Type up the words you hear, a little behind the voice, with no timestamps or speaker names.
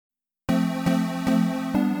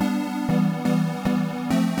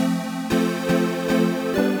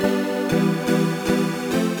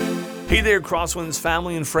Hey there, Crosswinds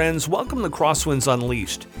family and friends. Welcome to Crosswinds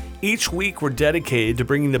Unleashed. Each week, we're dedicated to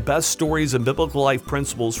bringing the best stories and biblical life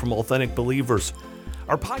principles from authentic believers.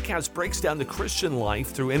 Our podcast breaks down the Christian life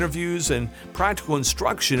through interviews and practical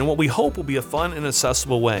instruction in what we hope will be a fun and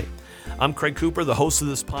accessible way. I'm Craig Cooper, the host of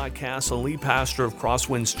this podcast and lead pastor of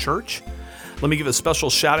Crosswinds Church. Let me give a special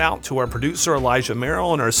shout out to our producer, Elijah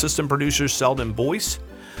Merrill, and our assistant producer, Sheldon Boyce.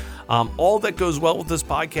 All that goes well with this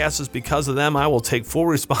podcast is because of them. I will take full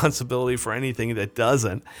responsibility for anything that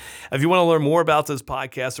doesn't. If you want to learn more about this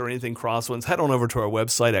podcast or anything Crosswinds, head on over to our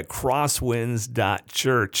website at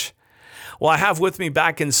crosswinds.church. Well, I have with me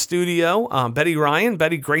back in studio Betty Ryan.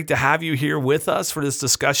 Betty, great to have you here with us for this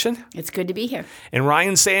discussion. It's good to be here. And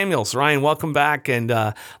Ryan Samuels. Ryan, welcome back,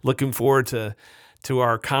 and looking forward to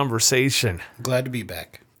our conversation. Glad to be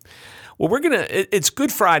back. Well, it's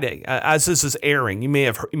Good Friday as this is airing. You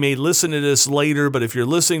may listen to this later, but if you're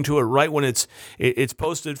listening to it right when it's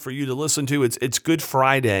posted for you to listen to, it's Good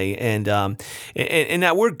Friday. And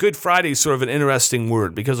that word Good Friday is sort of an interesting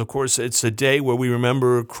word because, of course, it's a day where we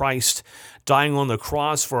remember Christ dying on the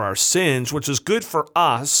cross for our sins, which is good for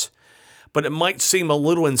us. But it might seem a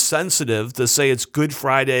little insensitive to say it's Good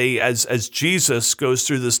Friday as Jesus goes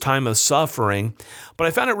through this time of suffering. But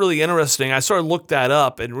I found it really interesting. I sort of looked that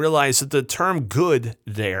up and realized that the term good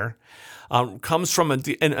there comes from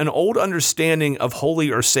an old understanding of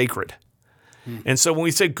holy or sacred. And so when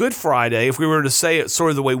we say Good Friday, if we were to say it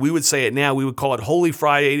sort of the way we would say it now, we would call it Holy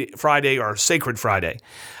Friday or Sacred Friday.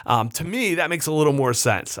 To me, that makes a little more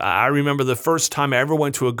sense. I remember the first time I ever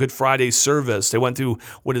went to a Good Friday service. They went through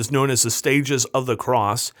what is known as the stages of the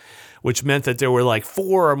cross, which meant that there were like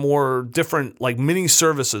 4 or more different like mini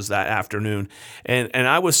services that afternoon. And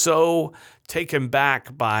I was so taken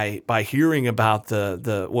back by hearing about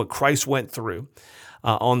the what Christ went through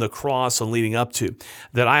on the cross and leading up to,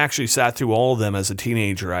 that I actually sat through all of them as a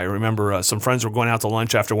teenager. I remember some friends were going out to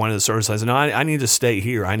lunch after one of the services. I said, no, I need to stay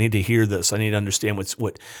here. I need to hear this. I need to understand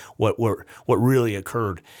what really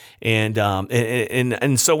occurred. And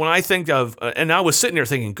so when I think of, and I was sitting there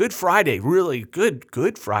thinking, Good Friday, really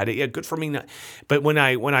Good Friday. Yeah, good for me. But when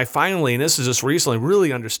I finally, and this is just recently,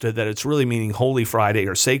 really understood that it's really meaning Holy Friday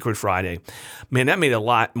or Sacred Friday, man, that made a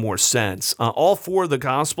lot more sense. All 4 of the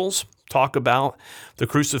Gospels talk about the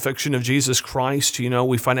crucifixion of Jesus Christ. You know,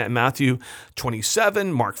 we find that in Matthew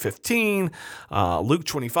 27, Mark 15, Luke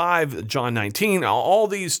 25, John 19. All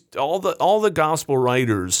the gospel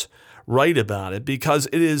writers write about it because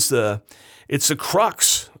it's the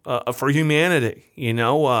crux for humanity. You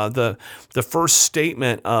know, the first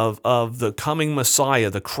statement of the coming Messiah,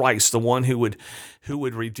 the Christ, the one who would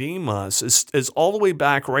redeem us, is all the way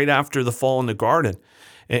back right after the fall in the garden.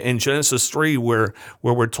 In Genesis 3, where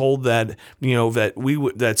we're told that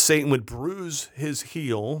that Satan would bruise his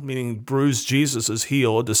heel, meaning bruise Jesus'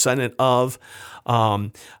 heel, a descendant of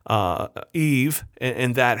Eve,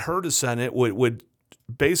 and that her descendant would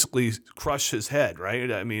basically crush his head,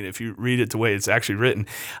 right? I mean, if you read it the way it's actually written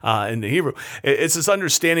in the Hebrew, it's this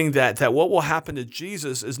understanding that what will happen to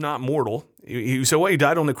Jesus is not mortal. You say, well, he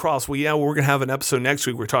died on the cross. Well, yeah, we're going to have an episode next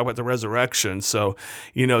week. We're talking about the resurrection. So,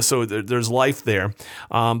 there's life there.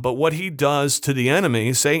 But what he does to the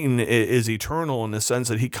enemy, Satan, is eternal in the sense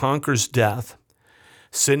that he conquers death.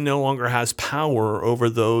 Sin no longer has power over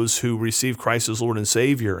those who receive Christ as Lord and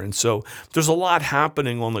Savior. And so there's a lot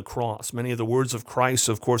happening on the cross. Many of the words of Christ,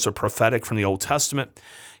 of course, are prophetic from the Old Testament.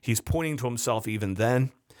 He's pointing to himself even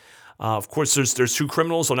then. Of course, there's 2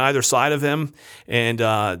 criminals on either side of him, and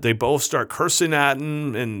they both start cursing at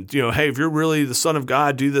him. And, hey, if you're really the Son of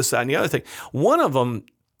God, do this, that, and the other thing. One of them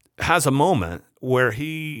has a moment where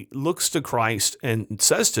he looks to Christ and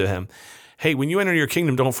says to him, hey, when you enter your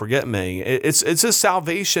kingdom, don't forget me. It's a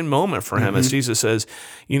salvation moment for him, as Jesus says,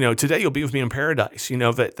 today you'll be with me in paradise.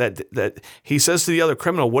 That he says to the other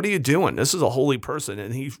criminal, what are you doing? This is a holy person.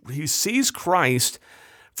 And he sees Christ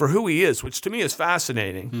for who he is, which to me is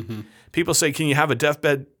fascinating. Mm-hmm. People say, can you have a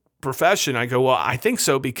deathbed profession? I go, well, I think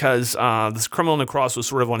so, because this criminal on the cross was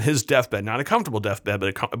sort of on his deathbed, not a comfortable deathbed,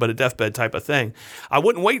 but a deathbed type of thing. I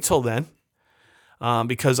wouldn't wait till then,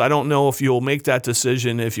 because I don't know if you'll make that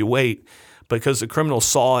decision if you wait, because the criminal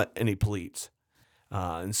saw it and he pleads.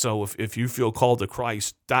 And so if you feel called to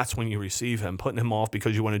Christ, that's when you receive him. Putting him off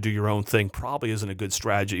because you want to do your own thing probably isn't a good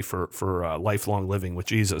strategy for lifelong living with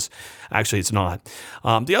Jesus. Actually, it's not.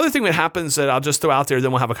 The other thing that happens that I'll just throw out there,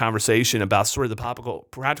 then we'll have a conversation about sort of the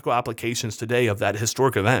practical applications today of that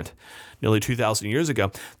historic event nearly 2,000 years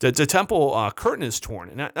ago. The temple curtain is torn.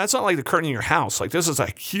 And that's not like the curtain in your house. Like, this is a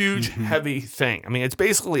huge, heavy thing. I mean, it's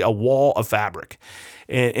basically a wall of fabric.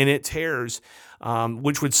 And it tears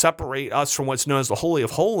which would separate us from what's known as the Holy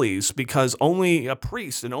of Holies, because only a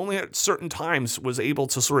priest and only at certain times was able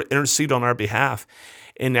to sort of intercede on our behalf.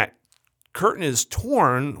 And that curtain is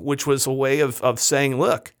torn, which was a way of saying,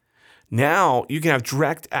 look, now you can have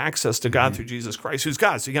direct access to God through Jesus Christ, who's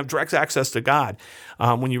God. So you can have direct access to God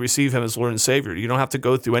when you receive him as Lord and Savior. You don't have to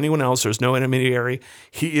go through anyone else. There's no intermediary.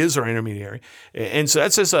 He is our intermediary. And so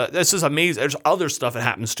that's just amazing. There's other stuff that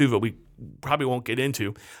happens too, but we probably won't get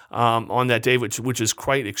into on that day, which is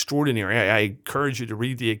quite extraordinary. I encourage you to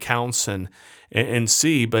read the accounts and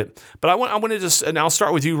see. But I want to just, and I'll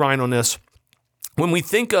start with you, Ryan, on this. When we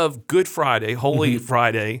think of Good Friday, Holy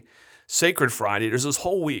Friday, Sacred Friday, there's this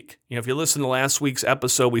whole week. If you listen to last week's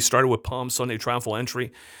episode, we started with Palm Sunday, Triumphal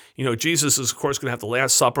Entry. Jesus is, of course, going to have the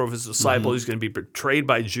Last Supper of his disciples. He's going to be betrayed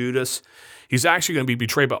by Judas. He's actually going to be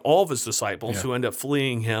betrayed by all of his disciples who end up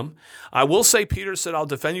fleeing him. I will say Peter said, I'll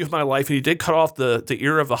defend you with my life. And he did cut off the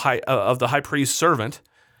ear of the high priest's servant.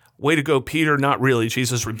 Way to go, Peter. Not really.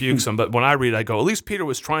 Jesus rebukes him. But when I read it, I go, at least Peter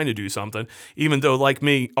was trying to do something, even though, like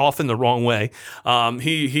me, often the wrong way.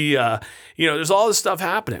 There's all this stuff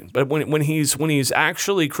happening. But when he's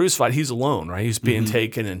actually crucified, he's alone, right? He's being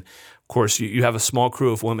taken. And, of course, you have a small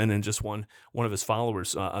crew of women and just one of his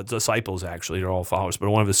followers, disciples, actually. They're all followers.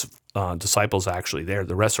 But one of his disciples actually there.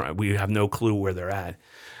 The restaurant, we have no clue where they're at.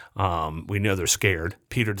 We know they're scared.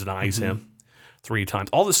 Peter denies him 3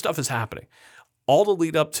 times. All this stuff is happening. All to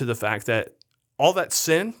lead up to the fact that all that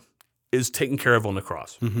sin is taken care of on the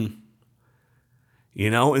cross. And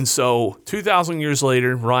so 2,000 years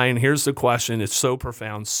later, Ryan, here's the question. It's so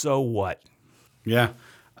profound. So what? Yeah.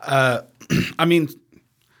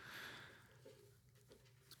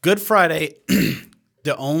 Good Friday,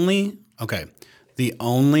 the only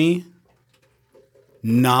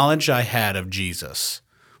knowledge I had of Jesus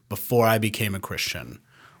before I became a Christian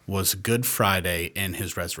was Good Friday and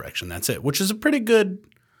his resurrection. That's it, which is a pretty good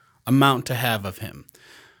amount to have of him.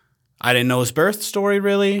 I didn't know his birth story,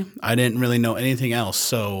 really. I didn't really know anything else.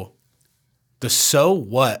 So the so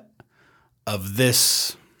what of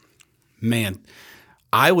this, man,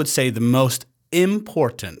 I would say the most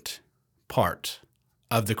important part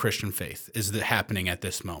of the Christian faith is happening at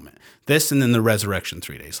this moment. This and then the resurrection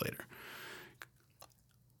 3 days later.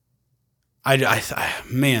 I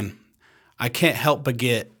can't help but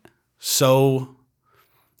get so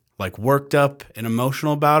worked up and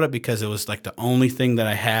emotional about it, because it was the only thing that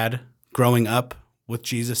I had growing up with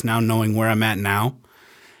Jesus. Now knowing where I'm at now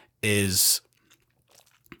is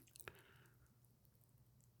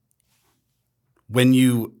when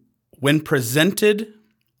presented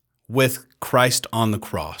with Christ on the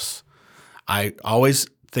cross, I always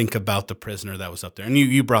think about the prisoner that was up there. And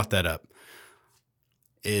you brought that up.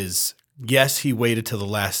 Yes, he waited till the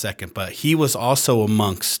last second, but he was also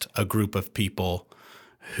amongst a group of people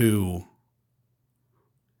who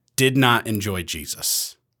did not enjoy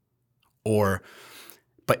Jesus.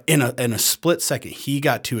 But in a split second, he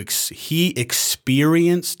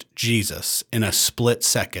experienced Jesus in a split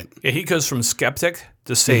second. Yeah, he goes from skeptic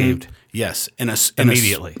to saved. Yes,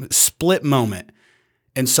 immediately. In a split moment.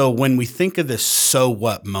 And so when we think of this so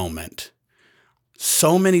what moment,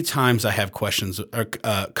 so many times I have questions or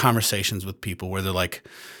conversations with people where they're like,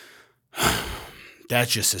 that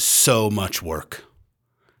just is so much work.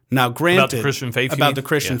 Now, granted, about the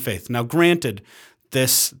Christian faith. Faith. Now, granted,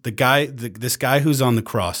 this guy who's on the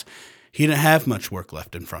cross, he didn't have much work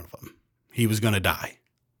left in front of him. He was going to die.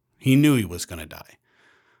 He knew he was going to die.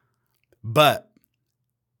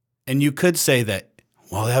 And you could say that,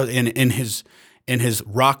 well, that was in his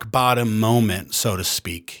rock bottom moment, so to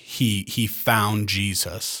speak, he found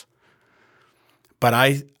Jesus.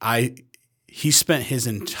 But he spent his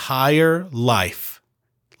entire life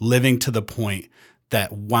living to the point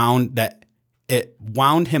that it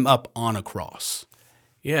wound him up on a cross.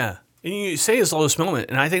 Yeah. And you say his lowest moment,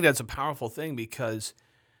 and I think that's a powerful thing, because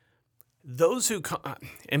those who come,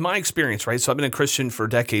 in my experience, right? So I've been a Christian for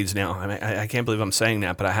decades now. I can't believe I'm saying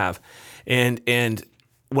that, but I have. And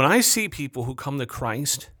when I see people who come to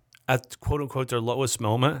Christ at quote unquote their lowest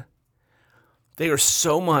moment, they are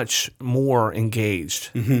so much more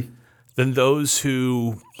engaged than those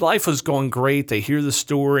who life was going great. They hear the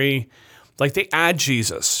story. They add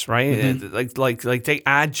Jesus, right? Like they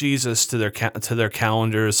add Jesus to their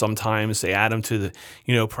calendars. Sometimes they add him to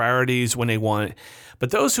the priorities when they want. But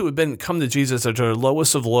those who have come to Jesus at their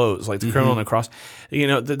lowest of lows, like the criminal on the cross,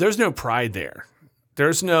 there's no pride there.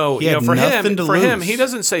 There's no for him. He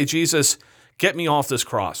doesn't say, Jesus, get me off this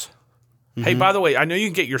cross. Hey, by the way, I know you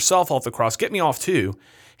can get yourself off the cross. Get me off too.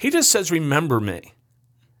 He just says, remember me.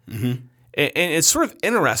 And it's sort of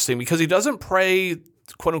interesting because he doesn't pray,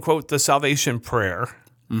 quote unquote, the salvation prayer.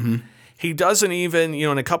 He doesn't even,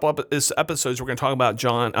 in a couple of episodes, we're going to talk about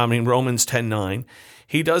Romans 10:9.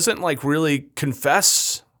 He doesn't like really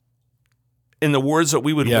confess in the words that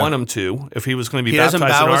we would want him to if he was going to be baptized in our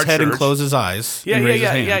church. He doesn't bow his head and close his eyes. Yeah.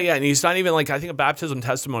 And he's not even like, I think a baptism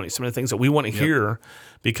testimony, some of the things that we want to hear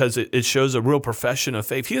because it shows a real profession of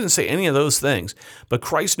faith. He doesn't say any of those things, but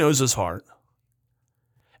Christ knows his heart.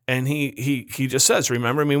 And he just says,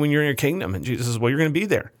 remember me when you're in your kingdom. And Jesus says, well, you're going to be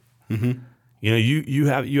there. Mm-hmm. You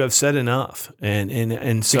have said enough,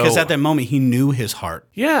 and so because at that moment he knew his heart.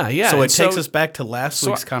 Yeah. So it takes us back to last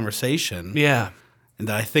week's conversation. Yeah, and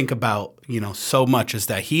that I think about so much is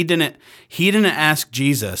that he didn't ask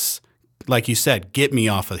Jesus, like you said, get me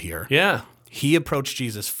off of here. Yeah, he approached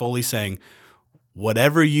Jesus fully saying,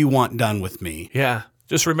 whatever you want done with me. Yeah,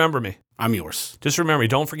 just remember me. I'm yours. Just remember me.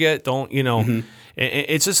 Don't forget. Don't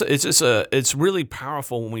It's really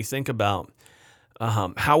powerful when we think about.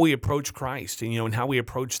 How we approach Christ, and how we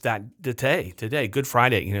approach that today, Good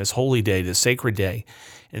Friday, this holy day, this sacred day,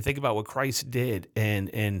 and think about what Christ did.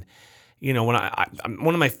 And when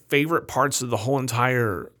one of my favorite parts of the whole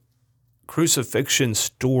entire crucifixion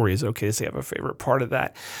story, is it okay to say I have a favorite part of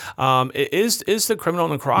that? It is the criminal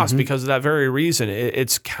on the cross because of that very reason.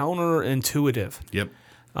 It's counterintuitive. Yep.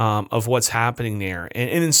 Of what's happening there,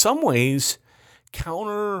 and in some ways,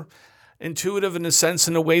 counterintuitive in a sense,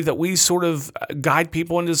 in a way that we sort of guide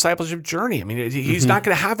people in a discipleship journey. I mean, he's not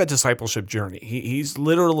going to have a discipleship journey. He's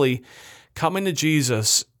literally coming to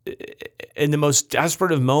Jesus in the most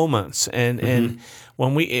desperate of moments. And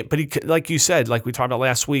when like you said, like we talked about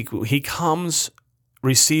last week, he comes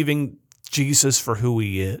receiving Jesus for who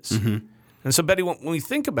he is. Mm-hmm. And so, Betty, when we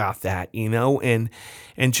think about that, and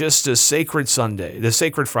just a sacred Sunday, the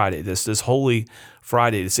sacred Friday, this holy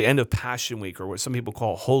Friday, it's the end of Passion Week, or what some people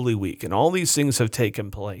call Holy Week, and all these things have taken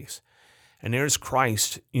place. And there's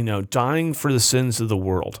Christ, dying for the sins of the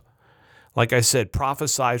world. Like I said,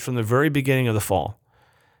 prophesied from the very beginning of the fall,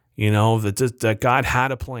 that God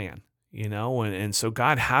had a plan, and so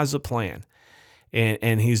God has a plan,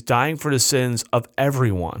 and he's dying for the sins of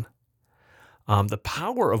everyone. The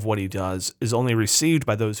power of what he does is only received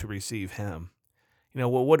by those who receive him.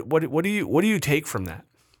 What do you take from that?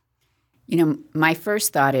 My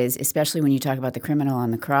first thought is, especially when you talk about the criminal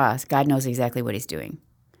on the cross, God knows exactly what he's doing.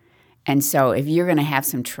 And so if you're going to have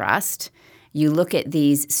some trust, you look at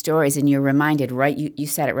these stories and you're reminded, right? You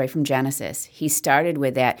said it right from Genesis. He started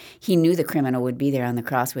with that. He knew the criminal would be there on the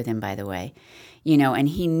cross with him, by the way, and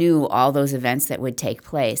he knew all those events that would take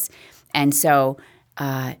place. And so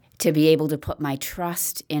to be able to put my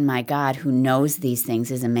trust in my God who knows these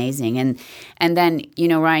things is amazing. And then,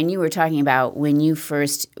 Ryan, you were talking about when you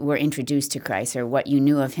first were introduced to Christ or what you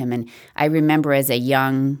knew of him. And I remember as a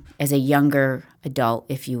younger adult,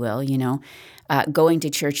 if you will, going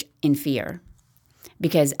to church in fear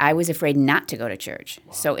because I was afraid not to go to church.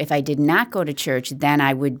 Wow. So if I did not go to church, then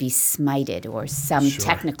I would be smited or some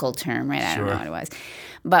technical term, right? I don't know what it was.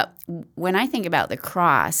 But when I think about the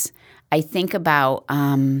cross, I think about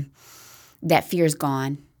that fear's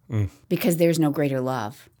gone because there's no greater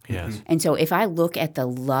love. Yes. And so if I look at the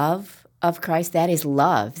love of Christ, that is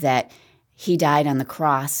love, that he died on the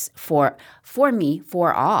cross for me,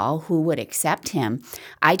 for all who would accept him.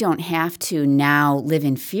 I don't have to now live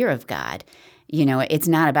in fear of God. It's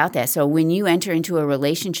not about that. So when you enter into a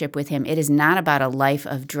relationship with him, it is not about a life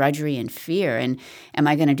of drudgery and fear and am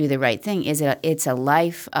I going to do the right thing? It's a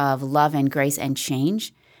life of love and grace and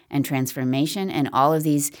change and transformation and all of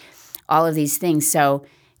these things. So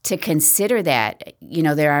to consider that,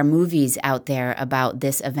 there are movies out there about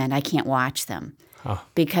this event. I can't watch them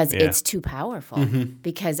because it's too powerful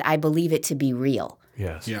because I believe it to be real.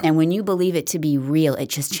 Yes. Yeah. And when you believe it to be real, it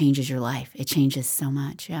just changes your life. It changes so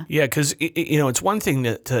much. Yeah. Yeah, because it's one thing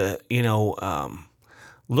to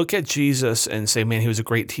look at Jesus and say, man, he was a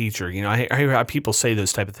great teacher. I hear people say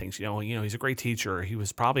those type of things. He's a great teacher. He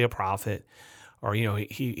was probably a prophet. Or,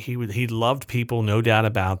 he loved people, no doubt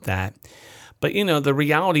about that. But, the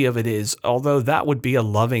reality of it is, although that would be a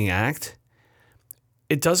loving act,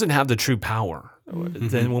 it doesn't have the true power. Mm-hmm.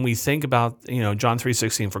 Then when we think about, John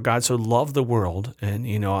 3:16, for God so loved the world, and,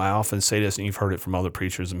 I often say this, and you've heard it from other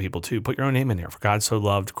preachers and people too, put your own name in there. For God so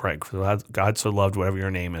loved Craig, for God so loved whatever your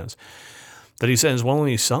name is, that he sent his one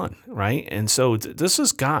only son, right? And so this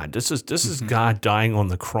is God. This is God dying on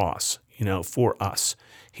the cross, for us.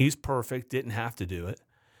 He's perfect, didn't have to do it.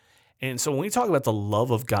 And so when we talk about the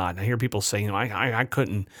love of God, I hear people saying, I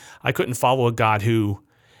couldn't follow a God who,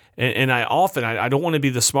 and I don't want to be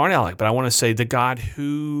the smart aleck, but I want to say the God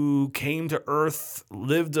who came to earth,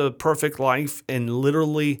 lived a perfect life, and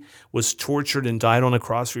literally was tortured and died on a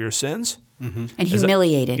cross for your sins. and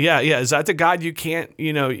humiliated. Yeah. Is that the God you can't,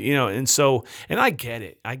 and so, and I get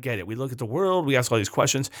it. We look at the world, we ask all these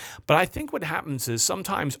questions, but I think what happens is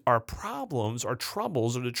sometimes our problems, our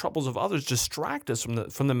troubles, or the troubles of others distract us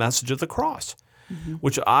from the message of the cross,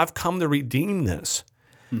 which I've come to redeem this.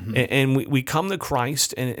 And we come to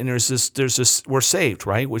Christ, and there's this. We're saved,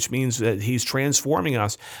 right? Which means that He's transforming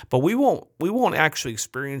us. But we won't actually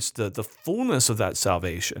experience the fullness of that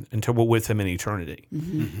salvation until we're with Him in eternity.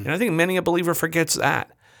 And I think many a believer forgets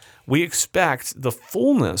that. We expect the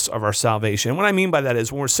fullness of our salvation. And what I mean by that is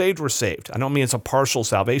when we're saved, we're saved. I don't mean it's a partial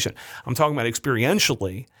salvation. I'm talking about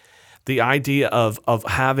experientially, the idea of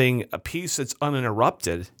having a peace that's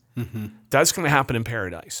uninterrupted. That's going to happen in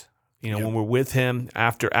paradise. When we're with Him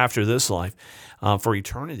after this life for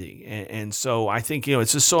eternity. And so I think,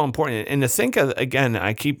 it's just so important. And to think of, again,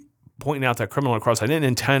 I keep pointing out that criminal on the cross. I didn't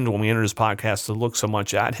intend when we entered this podcast to look so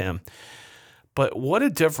much at him. But what a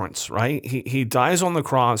difference, right? He dies on the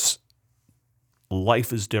cross.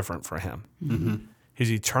 Life is different for him.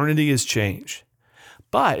 His eternity is changed.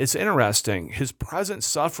 But it's interesting. His present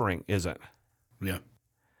suffering isn't. Yeah.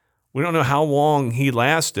 We don't know how long he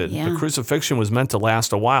lasted. Yeah. The crucifixion was meant to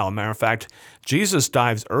last a while. Matter of fact, Jesus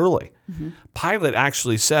dies early. Pilate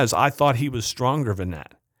actually says, I thought he was stronger than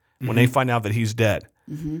that when they find out that he's dead.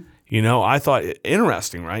 I thought,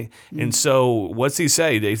 interesting, right? And so what's he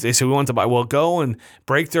say? They say, we want to buy, well, go and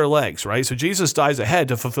break their legs, right? So Jesus dies ahead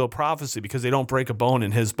to fulfill prophecy because they don't break a bone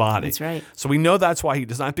in his body. That's right. So we know that's why he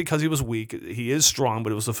does not because he was weak. He is strong,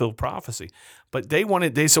 but it was fulfilled prophecy. But they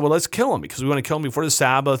said, well, let's kill him because we want to kill him before the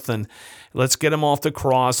Sabbath and let's get him off the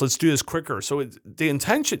cross. Let's do this quicker. So the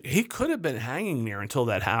intention, he could have been hanging there until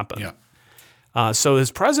that happened. Yeah. So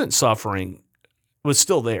his present suffering was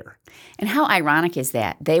still there. And how ironic is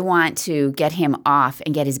that? They want to get him off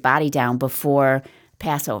and get his body down before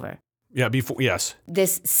Passover. Yeah, yes.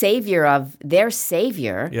 This savior of their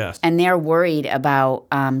savior, Yes. And they're worried about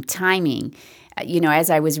timing. As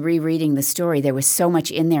I was rereading the story, there was so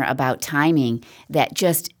much in there about timing that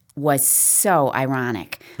just was so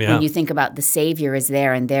ironic. Yeah. When you think about the savior is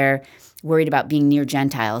there and they're worried about being near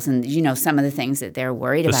Gentiles and, some of the things that they're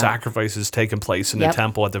worried about. The sacrifices taking place in the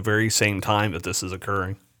temple at the very same time that this is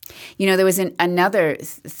occurring. There was another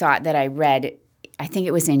thought that I read. I think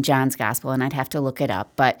it was in John's Gospel, and I'd have to look it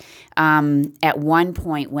up. But at one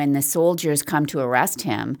point when the soldiers come to arrest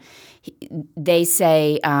him, they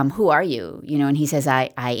say, who are you? And he says,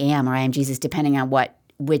 I am, or I am Jesus, depending on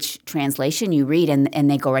which translation you read,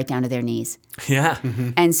 and they go right down to their knees. Yeah.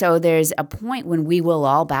 And so there's a point when we will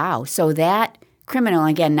all bow. So that criminal,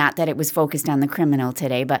 again, not that it was focused on the criminal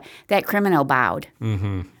today, but that criminal bowed.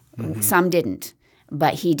 Some didn't,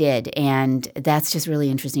 but he did. And that's just really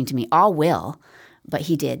interesting to me. All will, but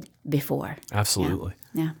he did before. Absolutely.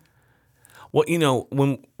 Yeah. Well,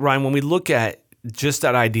 when we look at just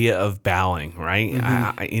that idea of bowing, right?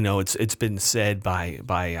 It's been said by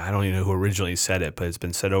I don't even know who originally said it, but it's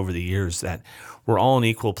been said over the years that we're all an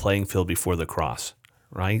equal playing field before the cross,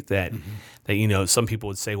 right? That some people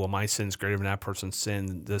would say, well, my sin's greater than that person's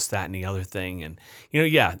sin, this, that, and the other thing, and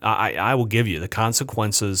I will give you the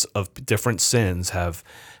consequences of different sins have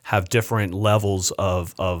different levels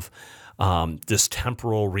of this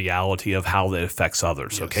temporal reality of how that affects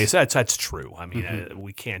others. Yes. Okay, so that's true. I mean,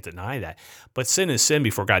 we can't deny that. But sin is sin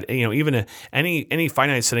before God. Even any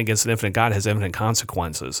finite sin against an infinite God has infinite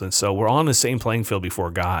consequences, and so we're on the same playing field before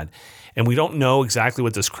God. And we don't know exactly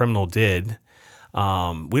what this criminal did. We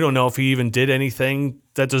don't know if he even did anything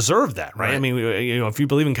that deserved that, right? I mean, if you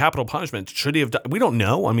believe in capital punishment, should he have done? We don't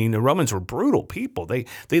know. I mean, the Romans were brutal people. They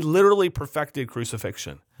literally perfected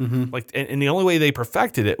crucifixion. And the only way they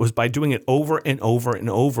perfected it was by doing it over and over and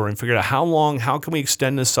over and figured out how can we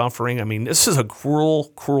extend this suffering? I mean, this is a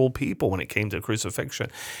cruel, cruel people when it came to crucifixion.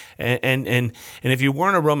 And if you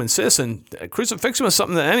weren't a Roman citizen, crucifixion was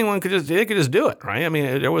something that anyone could just do it, right? I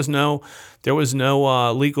mean, there was no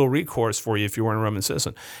legal recourse for you if you weren't a Roman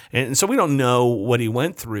citizen. And so we don't know what he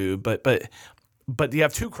went through, but you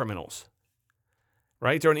have two criminals,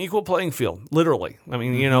 right? They're an equal playing field, literally. I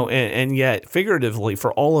mean, and yet figuratively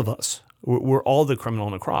for all of us, we're all the criminal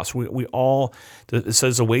on the cross. We all, it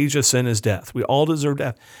says the wage of sin is death. We all deserve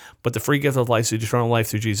death, but the free gift of life is eternal life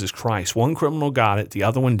through Jesus Christ. One criminal got it, the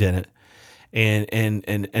other one didn't. And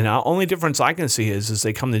the only difference I can see is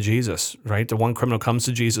they come to Jesus, right? The one criminal comes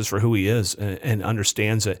to Jesus for who he is and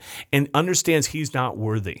understands it and understands he's not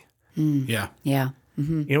worthy. Yeah.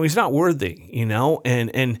 He's not worthy,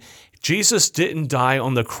 and Jesus didn't die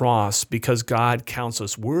on the cross because God counts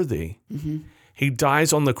us worthy. He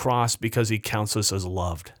dies on the cross because he counts us as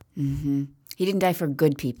loved. He didn't die for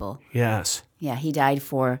good people. Yes. Yeah, he died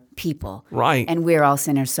for people. Right. And we're all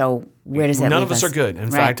sinners, so where does that None leave of us are good.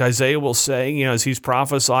 In Right. fact, Isaiah will say, as he's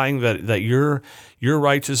prophesying that your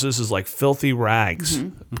righteousness is like filthy rags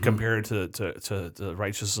compared to the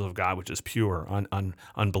righteousness of God, which is pure,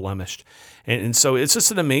 unblemished. And so it's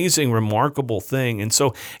just an amazing, remarkable thing. And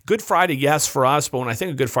so Good Friday, yes, for us, but when I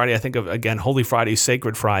think of Good Friday, I think of, again, Holy Friday,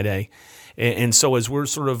 Sacred Friday. And so as we're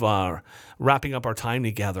sort of wrapping up our time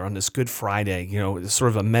together on this Good Friday, it's sort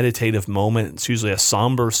of a meditative moment. It's usually a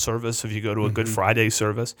somber service if you go to a Good Friday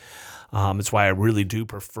service. It's why I really do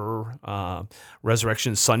prefer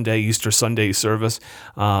Resurrection Sunday, Easter Sunday service,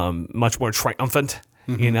 much more triumphant.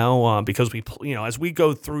 Because we, as we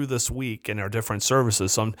go through this week in our different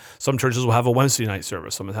services, some churches will have a Wednesday night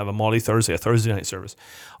service, some will have a Maundy Thursday, a Thursday night service,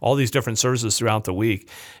 all these different services throughout the week.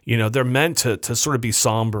 They're meant to sort of be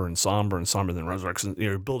somber and then resurrection.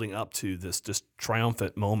 You're building up to this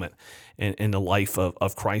triumphant moment in the life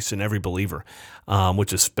of Christ and every believer,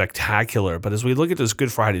 which is spectacular. But as we look at this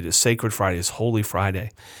Good Friday, this Sacred Friday, this Holy Friday,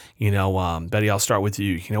 Betty, I'll start with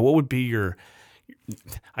you. What would be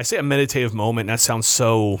I say a meditative moment, and that sounds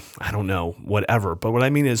so, I don't know, whatever. But what I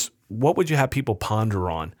mean is, what would you have people ponder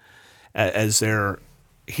on as they're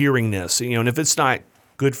hearing this? And if it's not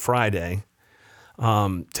Good Friday,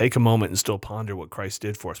 take a moment and still ponder what Christ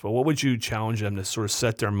did for us. But what would you challenge them to sort of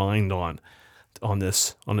set their mind on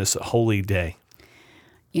this holy day?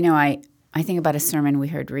 I think about a sermon we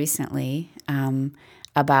heard recently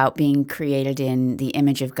about being created in the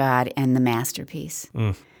image of God and the masterpiece.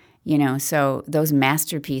 So those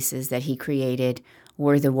masterpieces that he created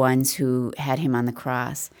were the ones who had him on the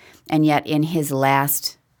cross. And yet in his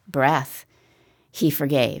last breath, he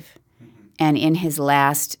forgave. And in his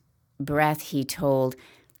last breath, he told,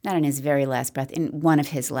 not in his very last breath, in one of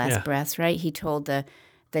his last breaths, right? He told the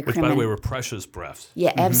Which, criminal. by the way, were precious breaths.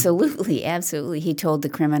 Yeah, absolutely. He told the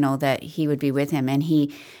criminal that he would be with him. And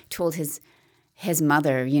he told his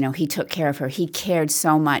mother, he took care of her. He cared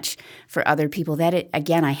so much for other people.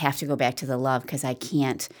 Again, I have to go back to the love because I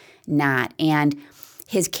can't not. And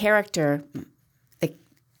his character,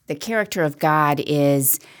 the character of God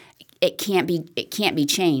is, it can't be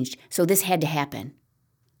changed. So this had to happen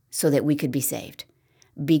so that we could be saved,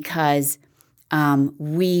 because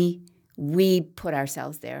we put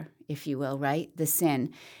ourselves there, if you will, right? The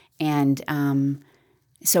sin. And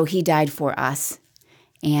so he died for us.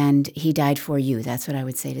 And he died for you. That's what I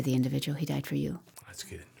would say to the individual. He died for you. That's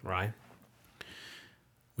good. Right.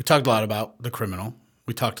 We talked a lot about the criminal.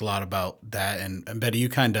 We talked a lot about that. And Betty, you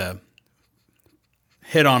kind of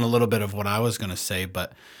hit on a little bit of what I was going to say.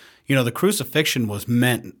 But, the crucifixion was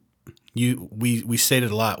meant, we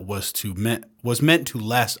stated a lot, was meant to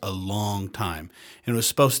last a long time. And it was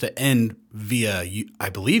supposed to end via, I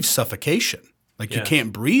believe, suffocation. Like you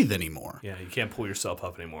can't breathe anymore. Yeah, you can't pull yourself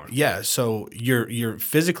up anymore. Yeah, so you're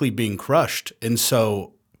physically being crushed, and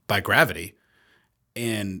so by gravity.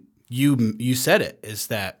 And you said it, is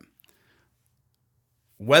that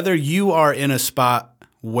whether you are in a spot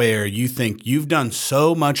where you think you've done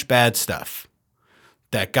so much bad stuff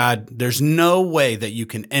that there's no way that you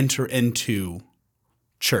can enter into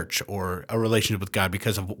church or a relationship with God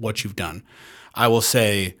because of what you've done, I will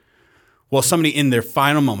say, well, somebody in their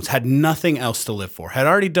final moments had nothing else to live for, had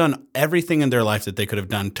already done everything in their life that they could have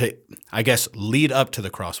done to, I guess, lead up to the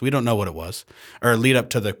cross. We don't know what it was, or lead up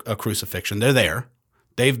to a crucifixion. They're there.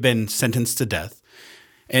 They've been sentenced to death.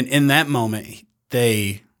 And in that moment,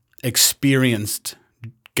 they experienced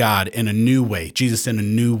God in a new way, Jesus in a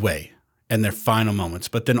new way in their final moments.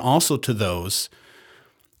 But then also to those,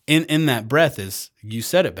 in that breath, is, you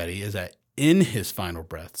said it, Betty, is that in his final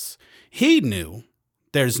breaths, he knew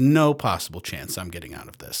there's no possible chance I'm getting out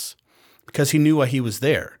of this, because he knew why he was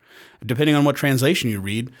there. Depending on what translation you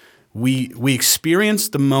read, we experience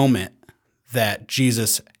the moment that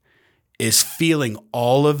Jesus is feeling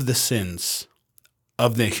all of the sins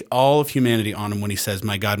of all of humanity on him when he says,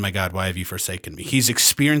 my God, why have you forsaken me?" He's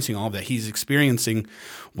experiencing all of that. He's experiencing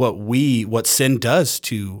what sin does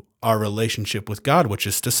to our relationship with God, which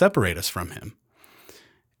is to separate us from him.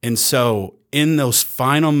 And so in those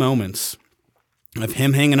final moments of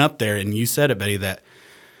him hanging up there, and you said it, Betty, that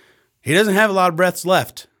he doesn't have a lot of breaths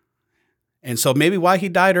left. And so maybe why he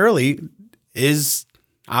died early is,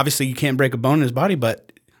 obviously you can't break a bone in his body,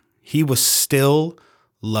 but he was still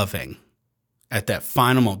loving at that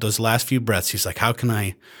final moment, those last few breaths. He's like, how can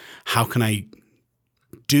I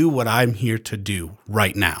do what I'm here to do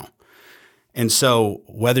right now? And so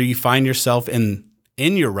whether you find yourself in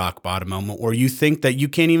your rock bottom moment, or you think that you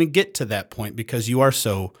can't even get to that point because you are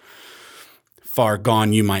so far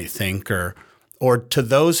gone, you might think, or to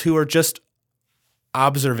those who are just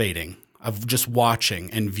observing of just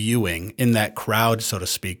watching and viewing in that crowd, so to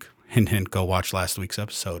speak, hint, hint, go watch last week's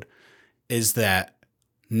episode, is that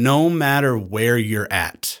no matter where you're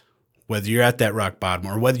at, whether you're at that rock bottom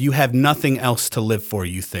or whether you have nothing else to live for,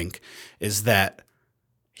 you think, is that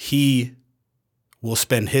he will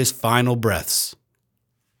spend his final breaths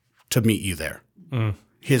to meet you there.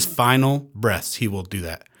 His final breaths, he will do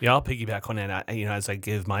that. Yeah, I'll piggyback on that. As I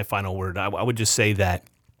give my final word, I would just say that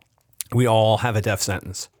we all have a death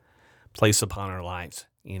sentence placed upon our lives.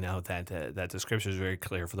 That the scripture is very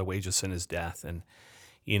clear. For the wage of sin is death, and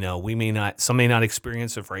some may not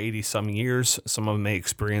experience it for 80 some years. Some of them may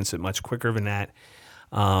experience it much quicker than that.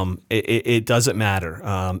 It doesn't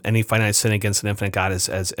matter. Any finite sin against an infinite God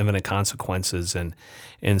has infinite consequences,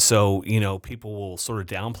 and so people will sort of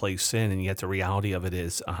downplay sin, and yet the reality of it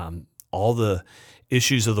is all the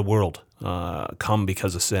issues of the world come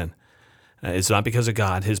because of sin. It's not because of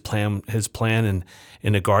God. His plan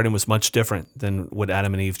in the garden was much different than what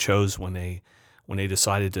Adam and Eve chose when they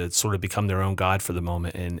decided to sort of become their own God for the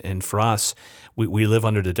moment. And for us, we live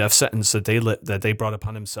under the death sentence that they brought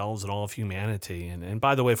upon themselves and all of humanity. And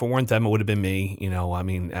by the way, if it weren't them, it would have been me.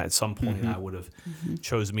 At some point I would have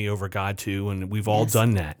chose me over God too, and we've all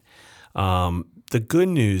done that. The good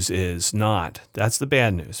news is not, that's the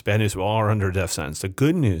bad news. Bad news, we all are under a death sentence. The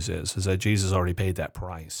good news is that Jesus already paid that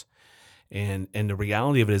price. And the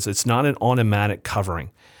reality of it is it's not an automatic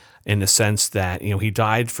covering in the sense that, he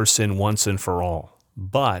died for sin once and for all.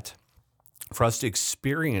 But for us to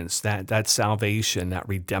experience that salvation, that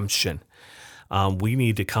redemption, we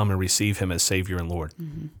need to come and receive him as Savior and Lord.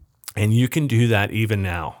 Mm-hmm. And you can do that even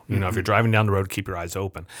now. If you're driving down the road, keep your eyes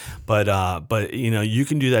open. But you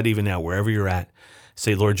can do that even now, wherever you're at.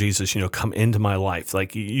 Say, Lord Jesus, come into my life.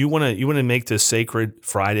 Like you want to make this sacred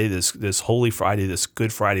Friday, this Holy Friday, this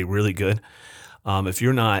Good Friday, really good. If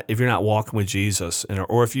you're not walking with Jesus,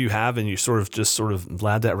 or if you have and you sort of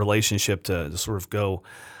allowed that relationship to sort of go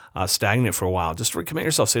stagnant for a while, just recommit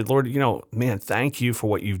yourself. Say, Lord, man, thank you for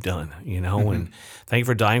what you've done, and thank you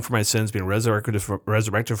for dying for my sins, being resurrected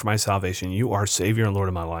for my salvation. You are Savior and Lord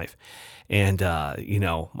of my life. And,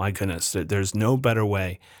 my goodness, there's no better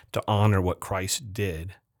way to honor what Christ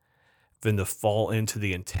did than to fall into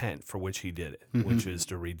the intent for which he did it, which is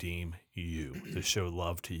to redeem you, to show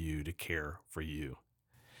love to you, to care for you.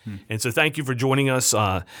 And so thank you for joining us.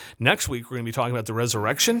 Next week, we're going to be talking about the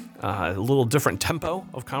resurrection, a little different tempo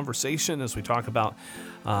of conversation as we talk about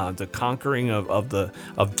the conquering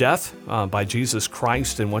of death by Jesus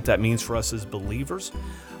Christ and what that means for us as believers.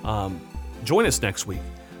 Join us next week.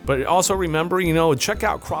 But also remember, check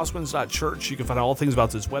out crosswinds.church. You can find all things about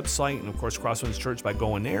this website and, of course, Crosswinds Church by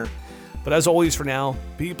going there. But as always, for now,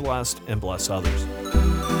 be blessed and bless others.